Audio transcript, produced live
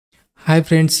Hi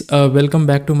friends, welcome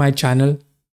back to my channel.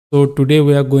 So today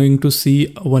we are going to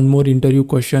see one more interview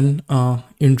question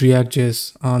in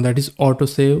ReactJS, that is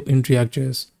autosave in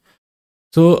ReactJS.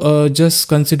 So just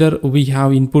consider we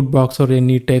have input box or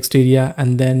any text area,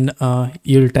 and then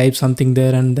you'll type something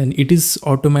there, and then it is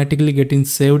automatically getting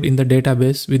saved in the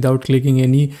database without clicking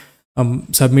any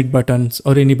submit buttons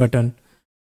or any button.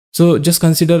 So just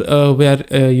consider we are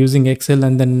using Excel,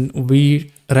 and then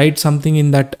we write something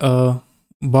in that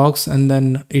box, and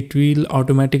then it will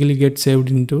automatically get saved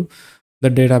into the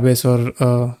database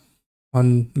or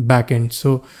on backend.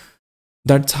 So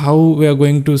that's how we are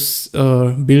going to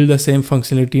build the same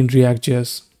functionality in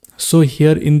ReactJS. So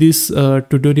here in this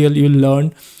tutorial, you'll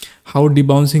learn how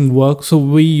debouncing works. So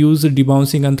we use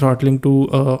debouncing and throttling to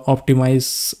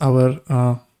optimize our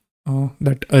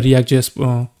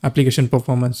ReactJS application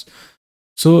performance.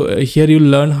 So here you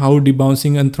learn how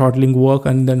debouncing and throttling work,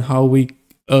 and then how we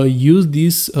use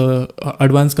these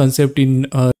advanced concept in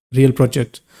real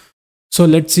projects. So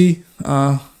let's see.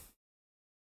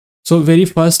 So very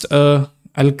first,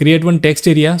 I'll create one text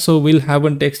area. So we'll have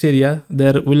one text area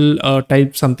there. We'll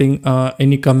type something,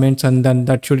 any comments, and then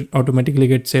that should automatically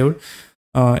get saved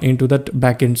into that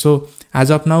backend. So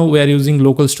as of now, we are using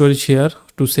local storage here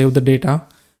to save the data.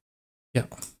 Yeah,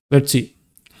 let's see.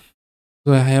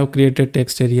 So I have created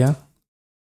text area.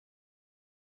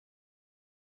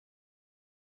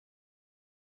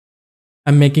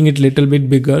 I'm making it a little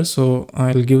bit bigger, so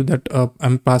I'll give that up.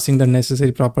 I'm passing the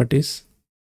necessary properties.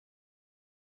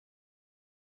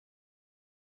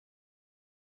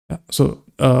 Yeah, so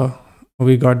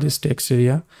we got this text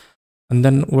area, and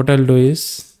then what I'll do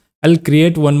is I'll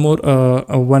create one more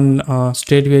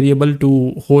state variable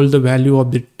to hold the value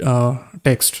of the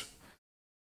text.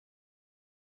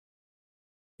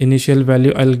 Initial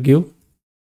value I'll give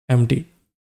empty.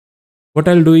 What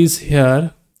I'll do is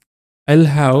here I'll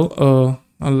have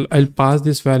I'll pass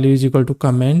this value is equal to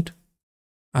comment,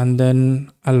 and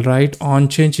then I'll write on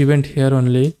change event here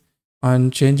only, on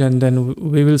change, and then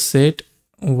we will set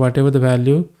whatever the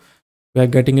value we are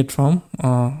getting it from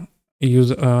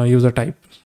user type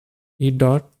e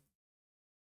dot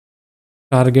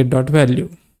target dot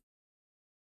value.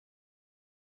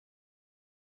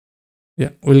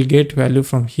 Yeah, we'll get value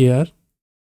from here.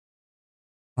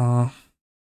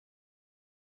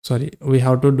 Sorry, we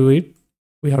have to do it.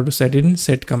 We have to set it in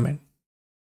set comment.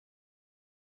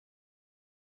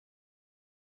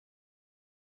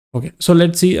 Okay, so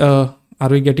let's see, are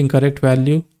we getting correct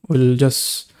value? We'll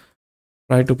just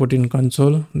try to put in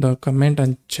console the comment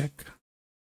and check.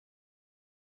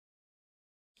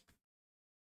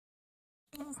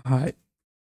 Hi,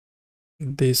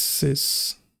 this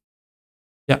is,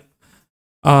 yeah,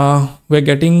 we're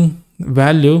getting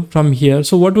value from here.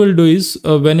 So what we'll do is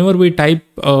whenever we type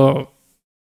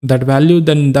that value,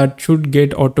 then that should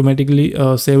get automatically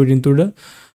saved into the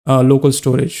local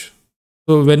storage.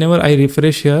 So whenever I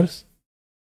refresh here,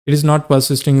 it is not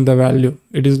persisting the value.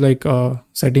 It is like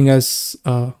setting as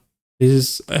this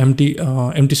is empty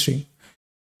string.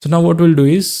 So now what we'll do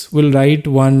is we'll write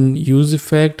one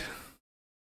useEffect,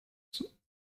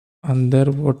 and there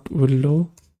what we'll do,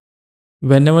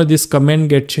 whenever this comment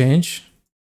get changed,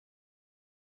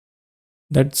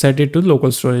 that set it to local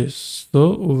storage.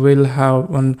 So we'll have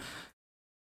one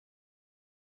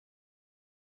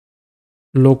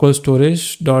local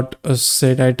storage dot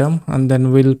set item, and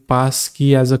then we'll pass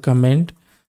key as a comment,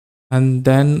 and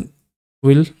then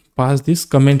we'll pass this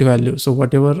comment value. So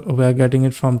whatever we are getting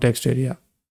it from text area.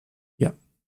 Yeah,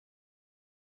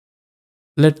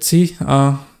 let's see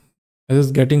is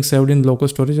it getting saved in local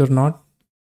storage or not.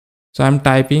 So I'm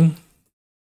typing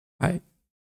hi.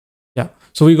 Yeah,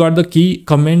 so we got the key,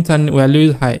 comments, and value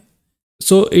is high.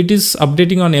 So it is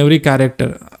updating on every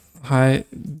character. Hi,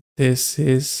 this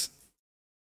is.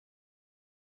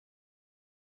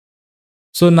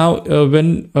 So now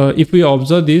when if we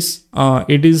observe this,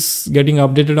 it is getting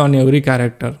updated on every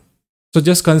character. So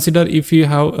just consider if you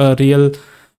have a real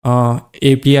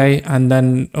API, and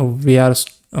then we are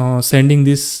sending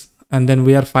this, and then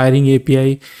we are firing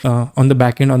API on the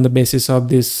backend on the basis of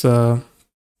this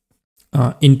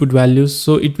input values.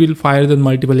 So it will fire the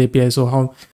multiple APIs. So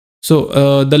how?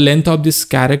 So the length of this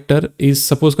character is,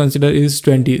 suppose consider is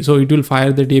 20. So it will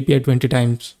fire that API 20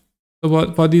 times.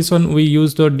 So for this one, we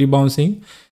use the debouncing,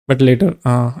 but later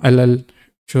I'll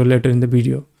show later in the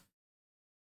video.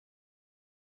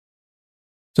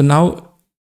 So now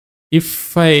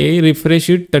if I refresh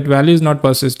it, that value is not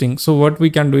persisting. So what we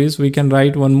can do is we can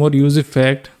write one more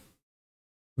useEffect.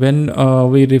 When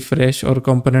we refresh or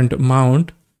component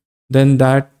mount, then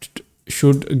that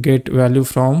should get value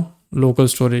from local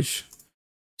storage.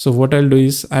 So what I'll do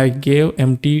is I gave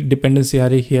empty dependency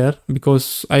array here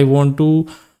because I want to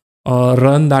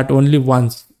run that only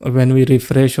once when we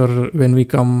refresh or when we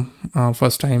come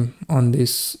first time on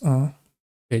this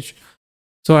page.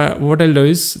 So what I'll do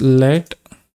is let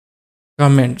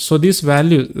comment. So this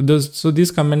value, this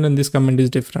comment and this comment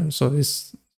is different. So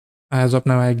this, as of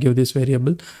now, I give this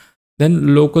variable.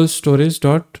 Then local storage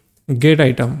dot get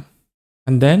item,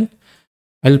 and then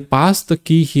I'll pass the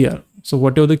key here. So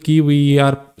whatever the key we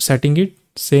are setting it,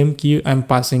 same key I'm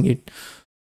passing it.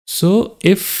 So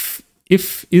if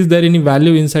is there any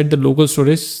value inside the local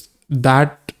storage,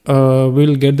 that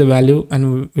will get the value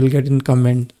and we'll get in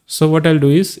comment. So what I'll do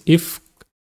is if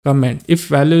comment, if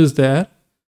value is there,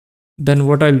 then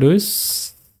what I'll do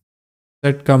is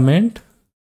set comment,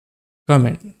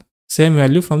 same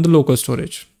value from the local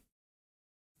storage.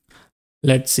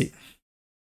 Let's see.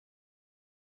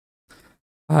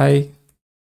 Hi,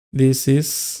 this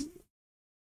is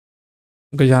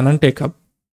Gajanan Tech Hub.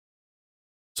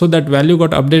 So that value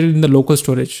got updated in the local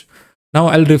storage. Now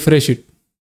I'll refresh it.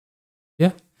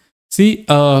 Yeah. See,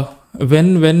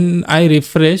 when I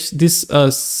refresh this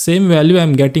same value,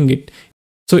 I'm getting it.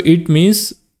 So it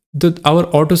means that our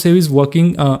autosave is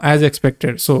working as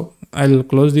expected. So I'll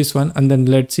close this one and then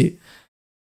let's see.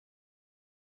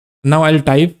 Now I'll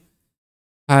type,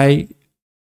 hi,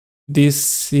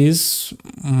 this is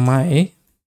my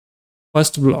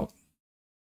first blog.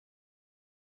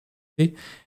 See,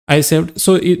 I saved.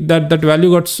 So that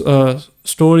value got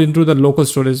stored into the local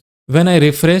storage. When I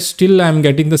refresh, still I'm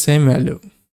getting the same value.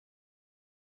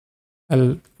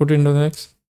 I'll put it into the next.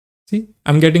 See,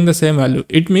 I'm getting the same value.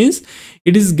 It means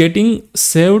it is getting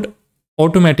saved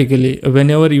automatically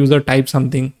whenever user types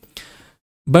something.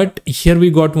 But here we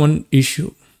got one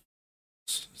issue.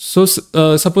 So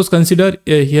suppose consider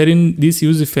here in this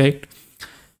useEffect,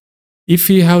 if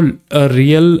you have a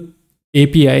real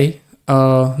API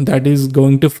that is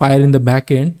going to fire in the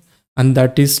backend and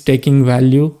that is taking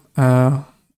value,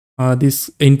 this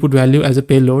input value as a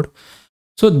payload,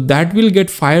 so that will get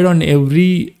fired on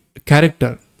every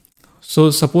character. So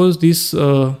suppose this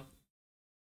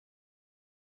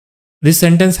this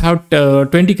sentence have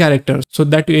 20 characters, so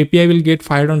that API will get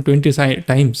fired on 20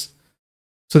 times.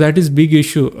 So that is big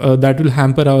issue that will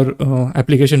hamper our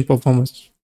application performance.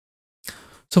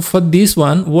 So for this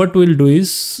one, what we'll do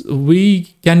is we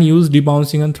can use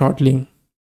debouncing and throttling.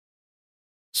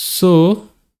 So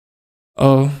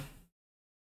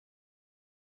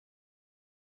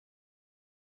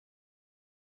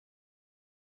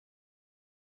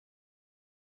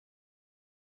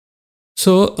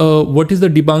what is the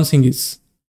debouncing is?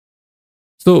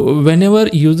 So whenever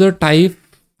user type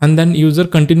and then user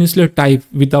continuously type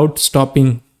without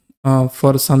stopping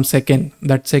for some second,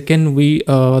 that second we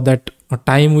that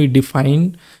time we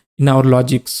define in our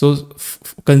logic. So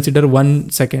consider 1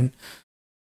 second.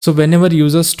 So whenever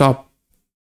user stop,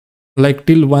 like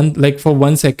till for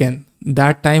 1 second,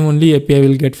 that time only API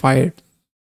will get fired.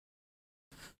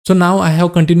 So now I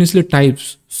have continuously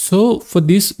types. So for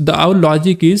this, our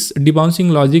logic is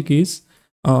debouncing logic is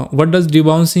what does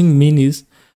debouncing mean is,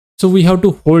 so we have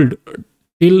to hold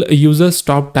till a user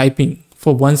stop typing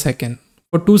for 1 second,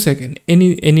 for 2 seconds,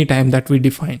 any time that we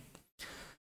define.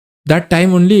 That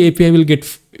time only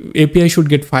API should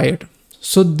get fired.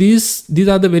 So these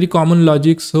are the very common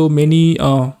logic. So many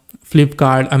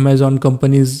Flipkart, Amazon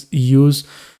companies use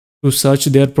to search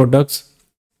their products.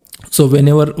 So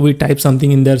whenever we type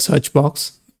something in their search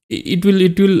box, it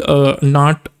will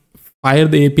not fire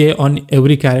the API on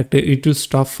every character. It will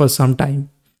stop for some time.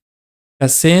 The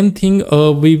same thing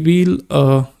we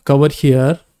will cover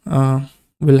here.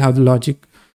 We'll have the logic.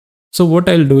 So what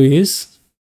I'll do is,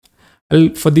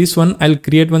 for this one, I'll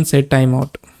create one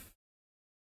setTimeout.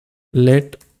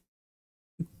 Let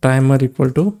timer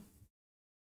equal to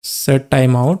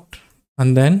setTimeout,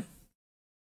 and then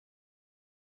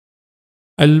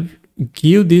I'll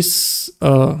give this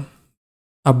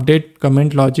update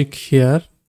comment logic here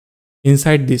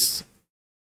inside this.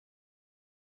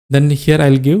 Then here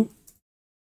I'll give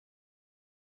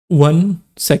 1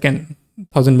 second,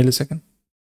 1000 millisecond.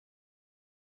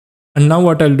 And now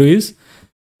what I'll do is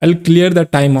I'll clear the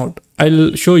timeout.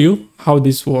 I'll show you how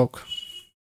this works.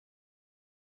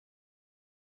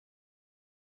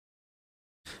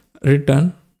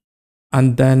 Return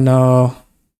and then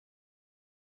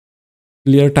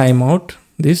clear timeout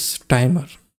this timer.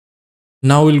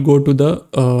 Now we'll go to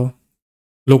the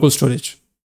local storage.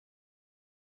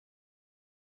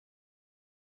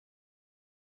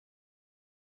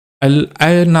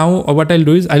 Now what I'll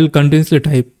do is I'll continuously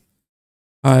type,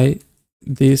 hi,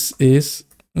 this is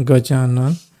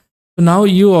Gajanan. So now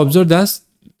you observe that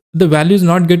the value is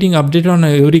not getting updated on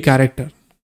every character.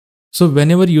 So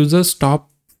whenever user stop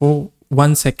for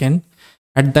 1 second,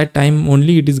 at that time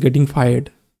only it is getting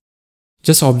fired.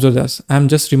 Just observe this. I'm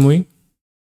just removing.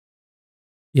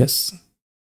 Yes,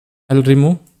 I'll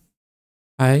remove.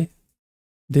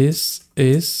 This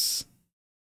is,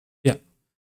 yeah.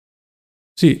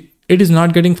 See, it is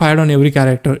not getting fired on every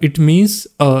character. It means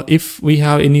if we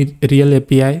have any real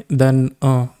API, then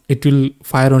it will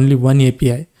fire only one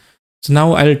API. So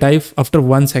now I'll type after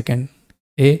 1 second.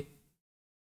 A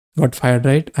got fired,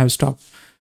 right? I've stopped.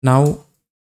 Now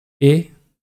A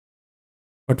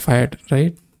got fired,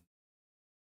 right?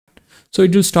 So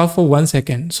it will stop for 1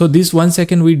 second. So this 1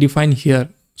 second we define here.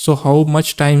 So how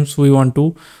much times we want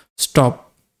to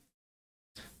stop.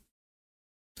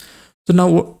 So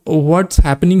now what's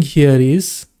happening here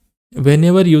is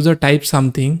whenever user types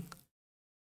something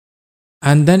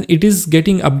and then it is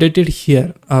getting updated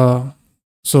here.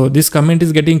 So this comment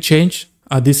is getting changed.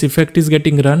 This effect is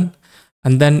getting run.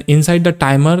 And then inside the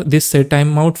timer, this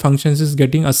setTimeout functions is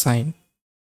getting assigned.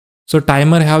 So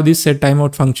timer have this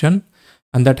setTimeout function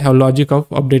and that have logic of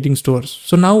updating stores.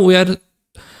 So now we are,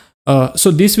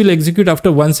 so this will execute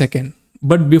after 1 second.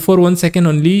 But before 1 second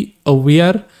only, we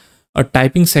are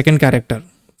typing second character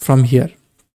from here.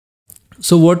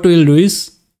 So what we'll do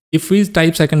is, if we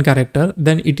type second character,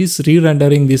 then it is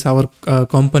re-rendering this our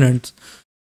components.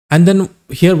 And then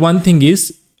here one thing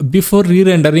is, before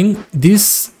re-rendering,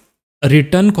 this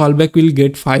return callback will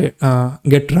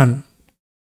get run.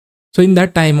 So in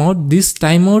that timeout, this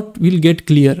timeout will get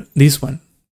clear, this one.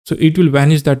 So it will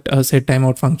vanish that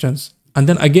setTimeout functions. And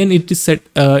then again it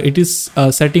is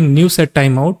setting new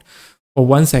setTimeout for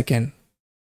 1 second.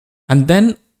 And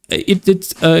then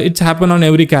it's happen on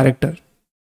every character.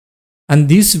 And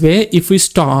this way, if we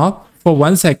stop for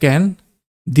 1 second,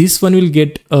 this one will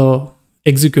get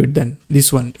execute then,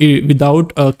 this one,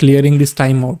 without clearing this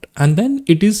timeout. And then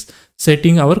it is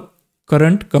setting our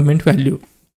current comment value.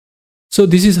 So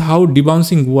this is how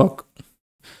debouncing work.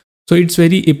 So it's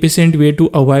very efficient way to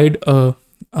avoid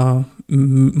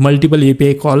multiple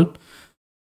API call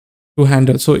to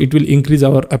handle. So it will increase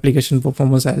our application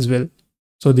performance as well.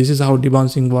 So this is how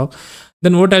debouncing work.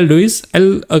 Then what I'll do is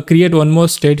I'll create one more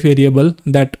state variable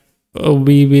that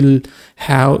we will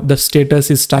have the status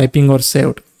is typing or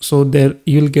saved. So there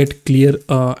you'll get clear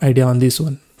idea on this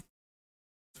one.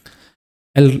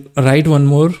 I'll write one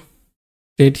more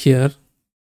state here.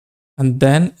 And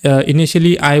then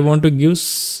initially I want to give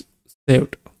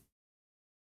saved.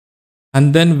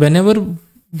 And then whenever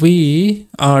we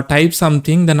type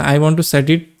something, then I want to set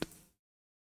it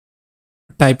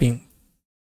typing.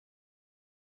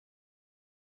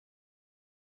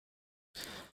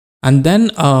 And then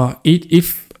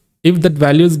if that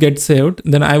values get saved,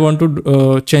 then I want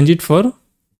to change it for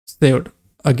saved,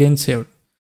 again saved.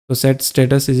 So set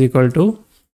status is equal to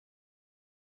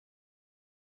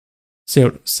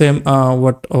saved, same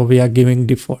what we are giving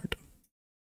default.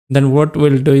 Then what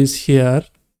we'll do is here.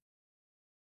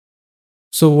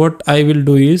 So what I will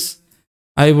do is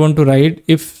I want to write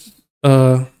if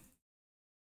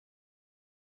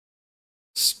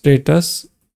status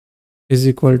is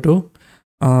equal to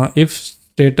if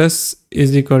status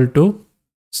is equal to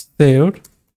saved,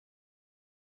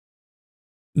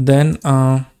 then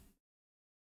I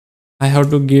have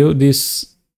to give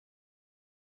this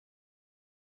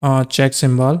check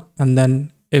symbol. And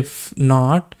then if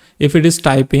not, if it is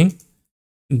typing,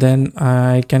 then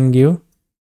I can give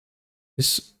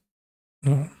this,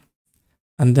 and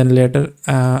then later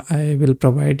I will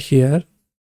provide here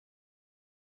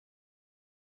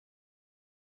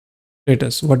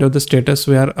status, whatever the status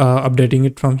we are updating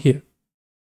it from here.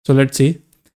 So let's see.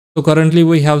 So currently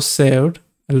we have saved.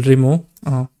 I'll remove.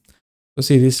 So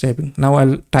see this typing. Now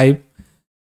I'll type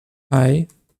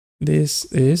this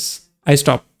is, I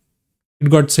stop. It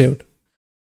got saved.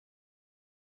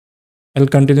 I'll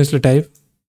continuously type.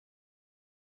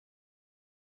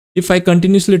 If I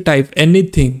continuously type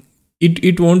anything,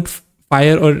 it won't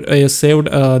fire or saved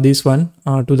this one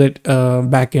to that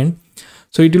backend.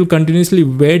 So it will continuously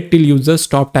wait till user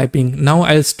stop typing. Now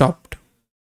I have stopped.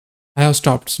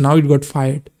 So now it got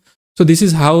fired. So this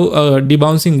is how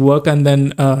debouncing work. And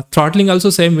then throttling also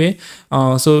same way.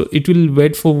 So it will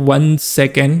wait for 1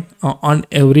 second on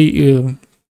every.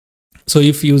 So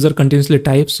if user continuously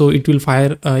types, so it will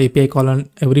fire API call on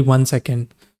every 1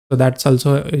 second. So that's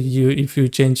also if you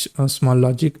change a small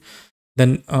logic,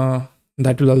 then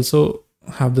that will also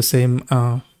have the same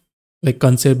like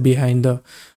concept behind the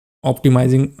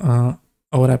optimizing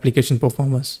our application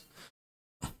performance.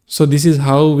 So this is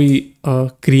how we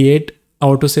create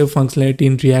autosave functionality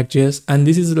in ReactJS, and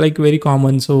this is like very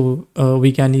common, so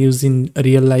we can use in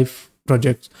real life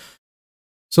projects.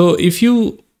 So if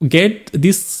you get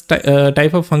this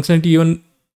type of functionality even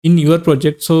in your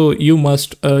project, so you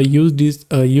must use this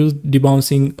use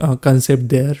debouncing concept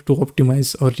there to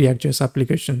optimize our ReactJS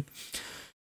application.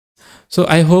 So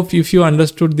I hope if you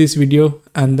understood this video,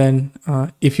 and then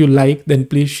if you like, then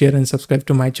please share and subscribe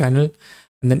to my channel.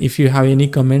 And then if you have any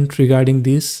comment regarding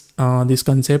this this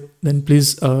concept, then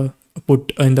please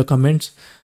put in the comments.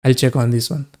 I'll check on this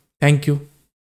one. Thank you.